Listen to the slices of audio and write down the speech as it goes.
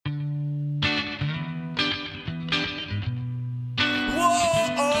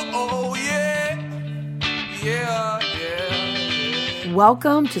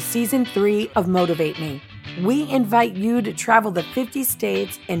Welcome to Season 3 of Motivate Me. We invite you to travel the 50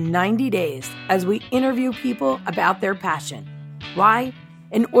 states in 90 days as we interview people about their passion. Why?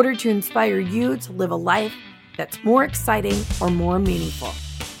 In order to inspire you to live a life that's more exciting or more meaningful.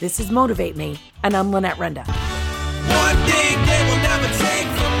 This is Motivate Me, and I'm Lynette Renda. One thing they will never take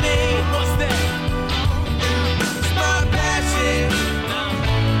from me. What's that? It's my passion.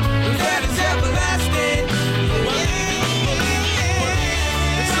 That is everlasting.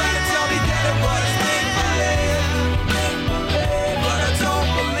 They try to tell me that it was make-believe, but I don't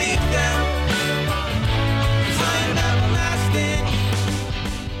believe them, 'cause I am everlasting.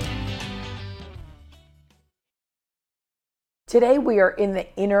 Today we are in the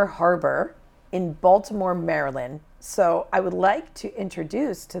Inner Harbor in Baltimore, Maryland. So I would like to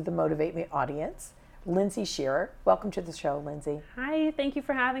introduce to the Motivate Me audience, Lindsay Scherer. Welcome to the show, Lindsay. Hi, thank you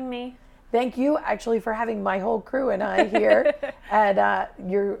for having me. Thank you actually for having my whole crew and I here at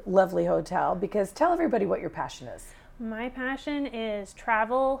your lovely hotel, because tell everybody what your passion is. My passion is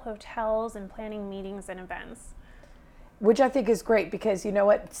travel, hotels, and planning meetings and events. Which I think is great because you know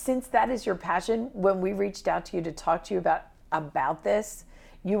what, since that is your passion, when we reached out to you to talk to you about this,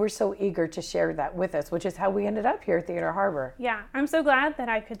 you were so eager to share that with us, which is how we ended up here at the Inner Harbor. Yeah, I'm so glad that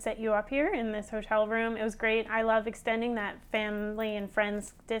I could set you up here in this hotel room. It was great. I love extending that family and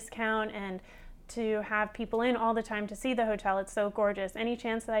friends discount and to have people in all the time to see the hotel. It's so gorgeous. Any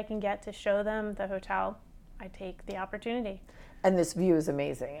chance that I can get to show them the hotel, I take the opportunity. And this view is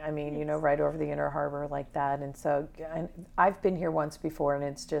amazing. I mean, you know, right over the Inner Harbor like that. And so I've been here once before, and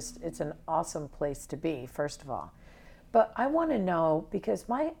it's an awesome place to be, first of all. But I want to know, because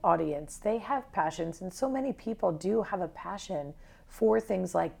my audience, they have passions, and so many people do have a passion for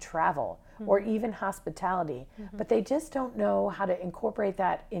things like travel or even hospitality, but they just don't know how to incorporate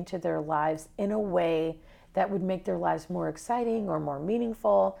that into their lives in a way that would make their lives more exciting or more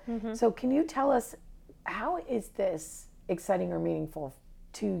meaningful. So can you tell us, how is this exciting or meaningful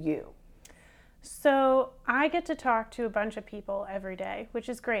to you? So I get to talk to a bunch of people every day, which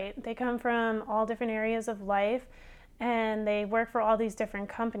is great. They come from all different areas of life, and they work for all these different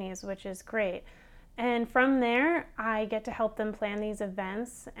companies, which is great. And from there, I get to help them plan these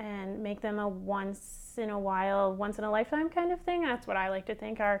events and make them a once in a while, once in a lifetime kind of thing. That's what I like to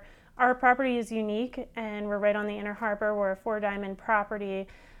think. Our property is unique, and we're right on the Inner Harbor. We're a 4-diamond property.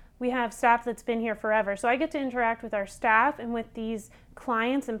 We have staff that's been here forever. So I get to interact with our staff and with these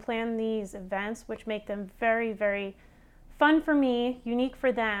clients and plan these events, which make them very, very fun for me, unique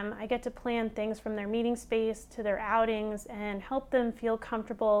for them. I get to plan things from their meeting space to their outings and help them feel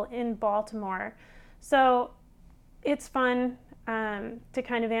comfortable in Baltimore. So it's fun to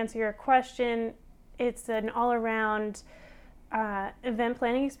kind of answer your question. It's an all-around event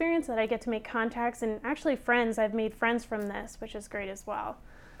planning experience that I get to make contacts and actually friends. I've made friends from this, which is great as well.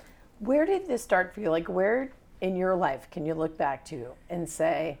 Where did this start for you? Like, where in your life can you look back to and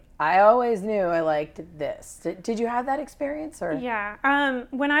say, I always knew I liked this? Did you have that experience? Or? Yeah.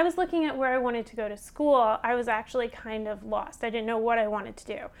 When I was looking at where I wanted to go to school, I was actually kind of lost. I didn't know what I wanted to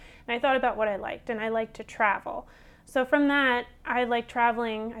do. And I thought about what I liked, and I liked to travel. So from that, I liked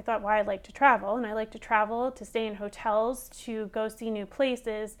traveling. I thought, why I like to travel. And I like to travel, to stay in hotels, to go see new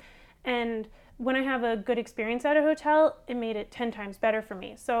places. And when I have a good experience at a hotel, it made it 10 times better for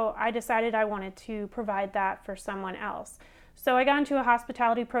me. So I decided I wanted to provide that for someone else. So I got into a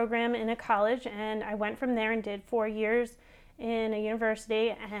hospitality program in a college, and I went from there and did 4 years in a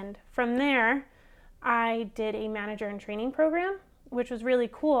university. And from there, I did a manager in training program, which was really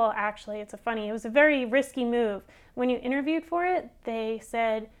cool, actually. It was a very risky move. When you interviewed for it, they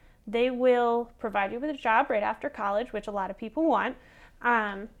said they will provide you with a job right after college, which a lot of people want.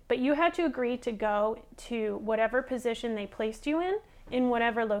 But you had to agree to go to whatever position they placed you in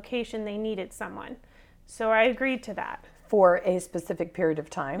whatever location they needed someone. So I agreed to that. For a specific period of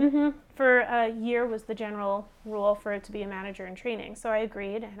time? For a year was the general rule for it to be a manager in training. So I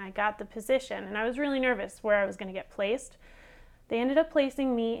agreed, and I got the position, and I was really nervous where I was going to get placed. They ended up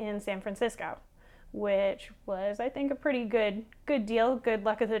placing me in San Francisco, which was, I think, a pretty good deal, good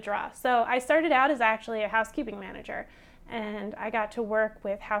luck of the draw. So I started out as actually a housekeeping manager, and I got to work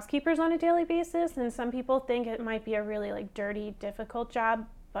with housekeepers on a daily basis, and some people think it might be a really dirty, difficult job,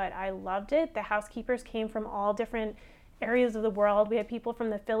 but I loved it. The housekeepers came from all different areas of the world. We had people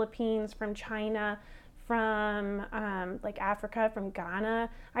from the Philippines, from China, from Africa, from Ghana.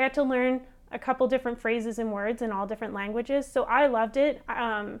 I got to learn a couple different phrases and words in all different languages, so I loved it.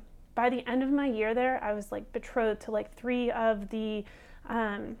 By the end of my year there, I was betrothed to 3 of the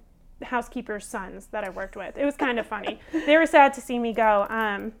housekeepers' sons that I worked with. It was kind of funny. They were sad to see me go.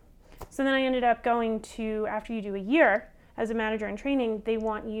 So then I ended up going to, after you do a year as a manager in training, they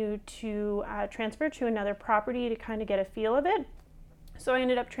want you to transfer to another property to kind of get a feel of it. So I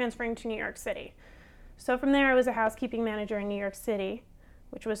ended up transferring to New York City. So from there, I was a housekeeping manager in New York City,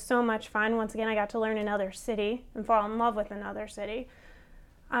 which was so much fun. Once again, I got to learn another city and fall in love with another city.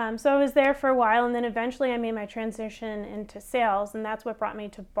 So I was there for a while, and then eventually I made my transition into sales, and that's what brought me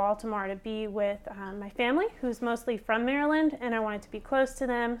to Baltimore to be with my family, who's mostly from Maryland, and I wanted to be close to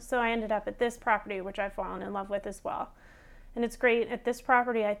them, so I ended up at this property, which I've fallen in love with as well. And it's great. At this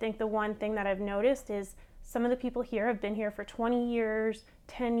property, I think the one thing that I've noticed is some of the people here have been here for 20 years,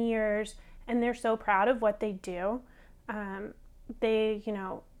 10 years, and they're so proud of what they do. They,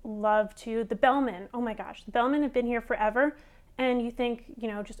 love to, the bellmen, oh my gosh, the bellmen have been here forever. And you think,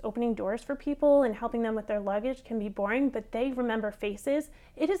 just opening doors for people and helping them with their luggage can be boring, but they remember faces.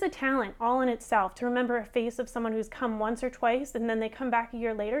 It is a talent all in itself to remember a face of someone who's come once or twice, and then they come back a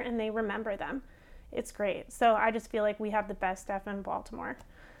year later and they remember them. It's great. So I just feel like we have the best staff in Baltimore.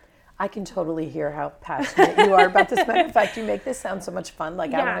 I can totally hear how passionate you are about this. Matter of fact, you make this sound so much fun.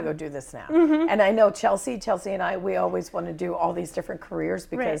 Like, I want to go do this now. Mm-hmm. And I know Chelsea and I, we always want to do all these different careers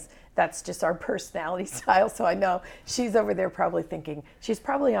because that's just our personality style. So I know she's over there probably thinking, she's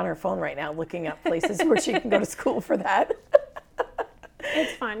probably on her phone right now looking up places where she can go to school for that.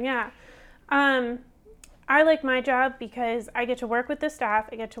 It's fun, yeah. I like my job because I get to work with the staff,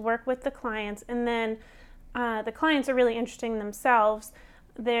 I get to work with the clients, and then the clients are really interesting themselves.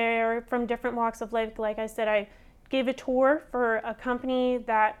 They're from different walks of life. Like I said, I gave a tour for a company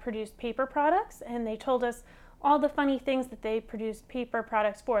that produced paper products, and they told us all the funny things that they produced paper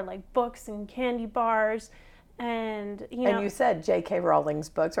products for, like books and candy bars. And you said J.K. Rowling's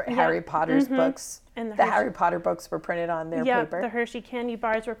books or Harry Potter's books. And the Harry Potter books were printed on their paper. The Hershey candy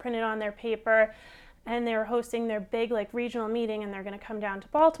bars were printed on their paper. And they were hosting their big regional meeting, and they're going to come down to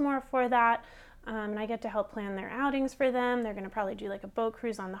Baltimore for that. And I get to help plan their outings for them. They're going to probably do a boat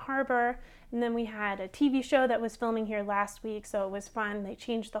cruise on the harbor. And then we had a TV show that was filming here last week, so it was fun. They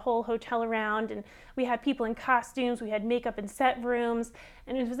changed the whole hotel around, and we had people in costumes. We had makeup in set rooms,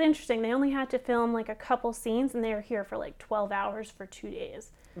 and it was interesting. They only had to film a couple scenes, and they were here for 12 hours for 2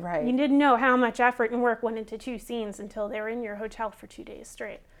 days. Right. You didn't know how much effort and work went into 2 scenes until they were in your hotel for 2 days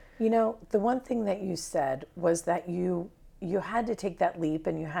straight. The one thing that you said was that you had to take that leap,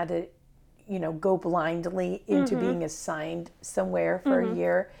 and you had to go blindly into being assigned somewhere for a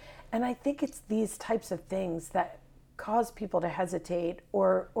year. And I think it's these types of things that cause people to hesitate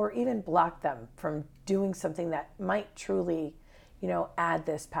or even block them from doing something that might truly, add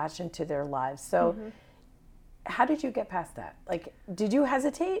this passion to their lives. So how did you get past that? Did you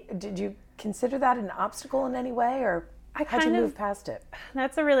hesitate? Did you consider that an obstacle in any way, or how'd you move past it?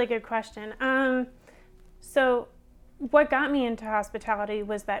 That's a really good question. So what got me into hospitality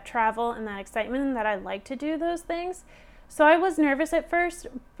was that travel and that excitement, and that I like to do those things. So I was nervous at first,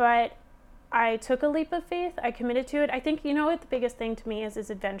 but I took a leap of faith. I committed to it. I think, what the biggest thing to me is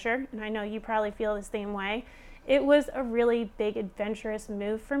adventure, and I know you probably feel the same way. It was a really big adventurous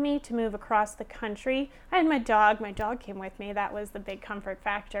move for me to move across the country. I had my dog. My dog came with me. That was the big comfort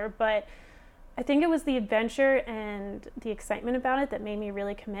factor, but I think it was the adventure and the excitement about it that made me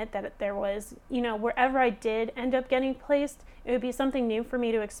really commit, that there was, wherever I did end up getting placed, it would be something new for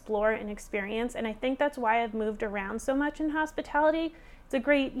me to explore and experience. And I think that's why I've moved around so much in hospitality. It's a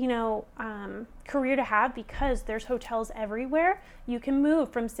great, career to have because there's hotels everywhere. You can move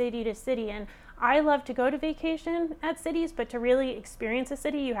from city to city. And I love to go to vacation at cities, but to really experience a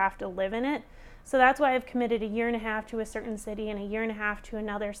city, you have to live in it. So that's why I've committed 1.5 years to a certain city and 1.5 years to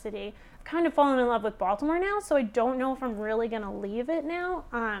another city. I've kind of fallen in love with Baltimore now, so I don't know if I'm really going to leave it now.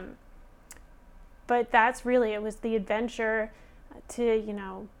 But that's really, it was the adventure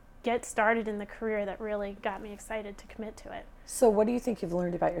to, get started in the career that really got me excited to commit to it. So what do you think you've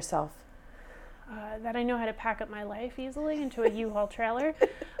learned about yourself? That I know how to pack up my life easily into a U-Haul trailer.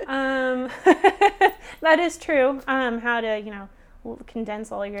 That is true. How to,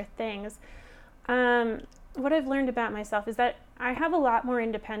 condense all your things. What I've learned about myself is that I have a lot more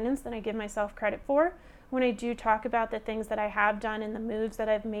independence than I give myself credit for. When I do talk about the things that I have done and the moves that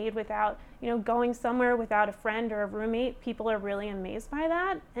I've made without, going somewhere without a friend or a roommate, people are really amazed by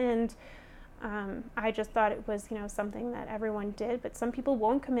that. And I just thought it was, something that everyone did, but some people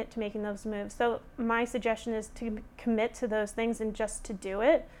won't commit to making those moves. So my suggestion is to commit to those things and just to do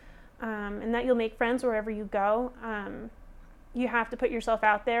it, and that you'll make friends wherever you go. You have to put yourself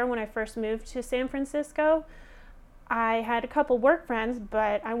out there. When I first moved to San Francisco, I had a couple work friends,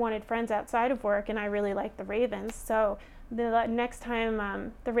 but I wanted friends outside of work, and I really liked the Ravens. So the next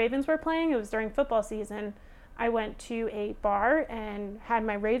time the Ravens were playing, it was during football season, I went to a bar and had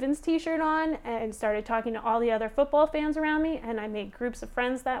my Ravens t-shirt on and started talking to all the other football fans around me, and I made groups of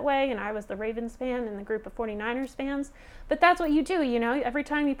friends that way, and I was the Ravens fan and the group of 49ers fans. But that's what you do, you know, every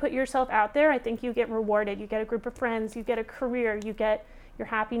time you put yourself out there, I think you get rewarded. You get a group of friends, you get a career, you get your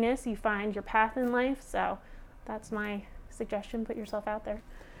happiness, you find your path in life. So that's my suggestion, put yourself out there.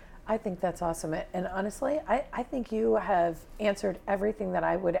 I think that's awesome. And honestly, I think you have answered everything that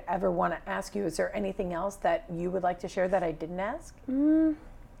I would ever want to ask you. Is there anything else that you would like to share that I didn't ask?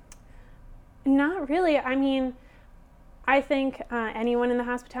 Not really. I mean, I think anyone in the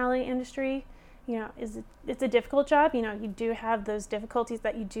hospitality industry, you know, it's a difficult job. You know, you do have those difficulties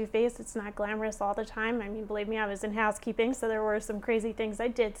that you do face. It's not glamorous all the time. I mean, believe me, I was in housekeeping, so there were some crazy things I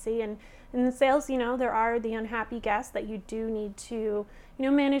did see. And in the sales, you know, there are the unhappy guests that you do need to, you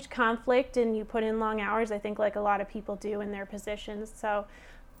know, manage conflict, and you put in long hours, I think, like a lot of people do in their positions. So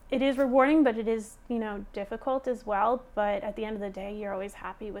it is rewarding, but it is, you know, difficult as well. But at the end of the day, you're always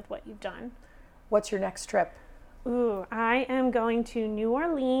happy with what you've done. What's your next trip? Ooh, I am going to New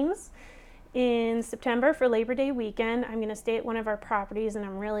Orleans in September for Labor Day weekend. I'm going to stay at one of our properties, and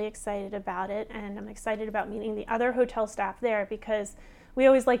I'm really excited about it. And I'm excited about meeting the other hotel staff there, because we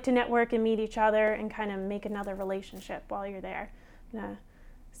always like to network and meet each other and kind of make another relationship while you're there. I'm going to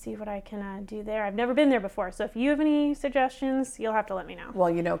see what I can do there. I've never been there before, so if you have any suggestions, you'll have to let me know. Well,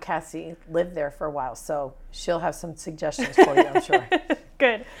 you know, Cassie lived there for a while, so she'll have some suggestions for you, I'm sure.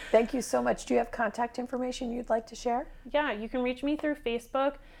 Good. Thank you so much. Do you have contact information you'd like to share? Yeah, you can reach me through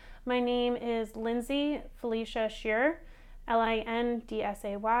Facebook. My name is Lindsay Felicia Scherer,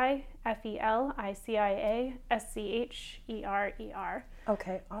 LindsayFeliciascherer.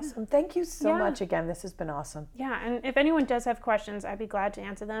 Okay, awesome. Thank you so much again. This has been awesome. Yeah, and if anyone does have questions, I'd be glad to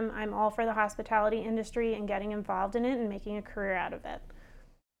answer them. I'm all for the hospitality industry and getting involved in it and making a career out of it.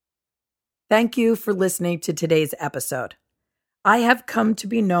 Thank you for listening to today's episode. I have come to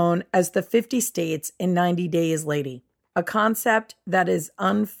be known as the 50 States in 90 Days Lady, a concept that is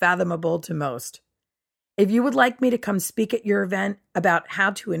unfathomable to most. If you would like me to come speak at your event about how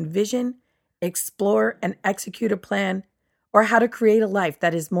to envision, explore, and execute a plan, or how to create a life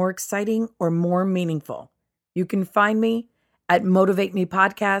that is more exciting or more meaningful, you can find me at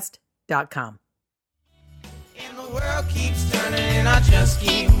motivatemepodcast.com. And the world keeps turning and I just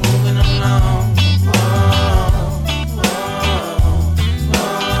keep moving along.